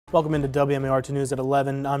Welcome into WMAR 2 News at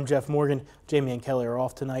 11. I'm Jeff Morgan. Jamie and Kelly are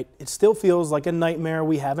off tonight. It still feels like a nightmare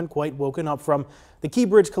we haven't quite woken up from. The Key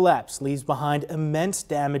Bridge collapse leaves behind immense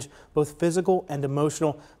damage, both physical and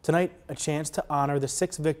emotional. Tonight, a chance to honor the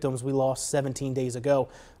 6 victims we lost 17 days ago.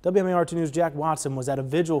 WMAR 2 News' Jack Watson was at a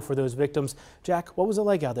vigil for those victims. Jack, what was it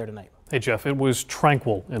like out there tonight? Hey Jeff, it was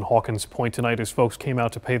tranquil in Hawkins Point tonight as folks came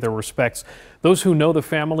out to pay their respects. Those who know the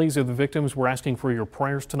families of the victims were asking for your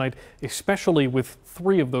prayers tonight, especially with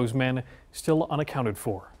 3 of those men still unaccounted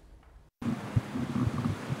for.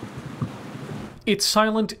 It's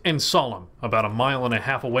silent and solemn, about 1.5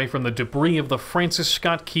 miles away from the debris of the Francis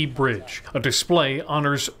Scott Key Bridge. A display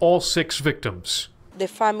honors all 6 victims. The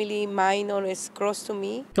family Maynor is close to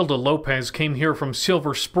me. Hilda Lopez came here from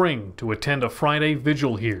Silver Spring to attend a Friday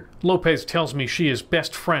vigil here. Lopez tells me she is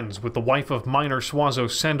best friends with the wife of Maynor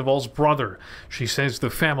Sandoval's brother. She says the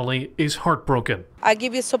family is heartbroken. I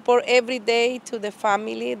give you support every day to the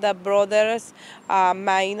family, the brothers,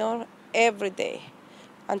 Maynor, every day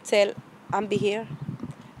until I'm be here.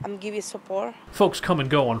 I'm giving support. Folks come and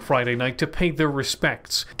go on Friday night to pay their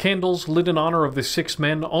respects. Candles lit in honor of the 6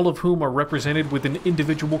 men, all of whom are represented with an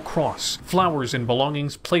individual cross. Flowers and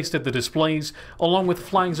belongings placed at the displays, along with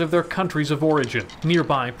flags of their countries of origin.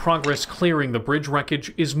 Nearby, progress clearing the bridge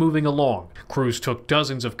wreckage is moving along. Crews took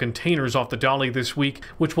dozens of containers off the dolly this week,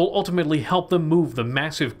 which will ultimately help them move the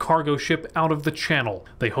massive cargo ship out of the channel.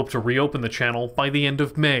 They hope to reopen the channel by the end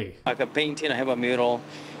of May. I have a painting, I have a mural,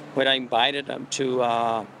 where I invited them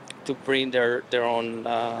to bring their own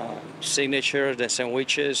signature, the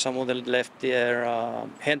sandwiches. Some of them left their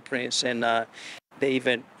handprints, and they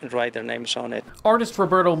even write their names on it. Artist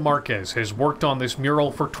Roberto Marquez has worked on this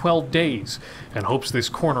mural for 12 days and hopes this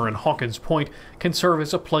corner in Hawkins Point can serve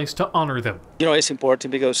as a place to honor them. You know, it's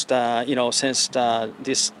important because, since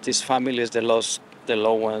these families that lost the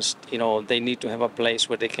loved ones, they need to have a place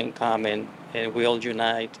where they can come and we all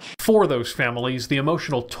unite. For those families, the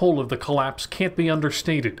emotional toll of the collapse can't be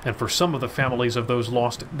understated. And for some of the families of those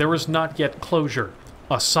lost, there is not yet closure.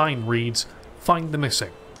 A sign reads, "Find the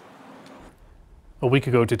missing." A week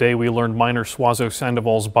ago today, we learned Maynor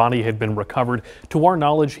Sandoval's body had been recovered. To our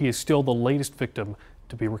knowledge, he is still the latest victim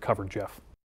to be recovered, Jeff.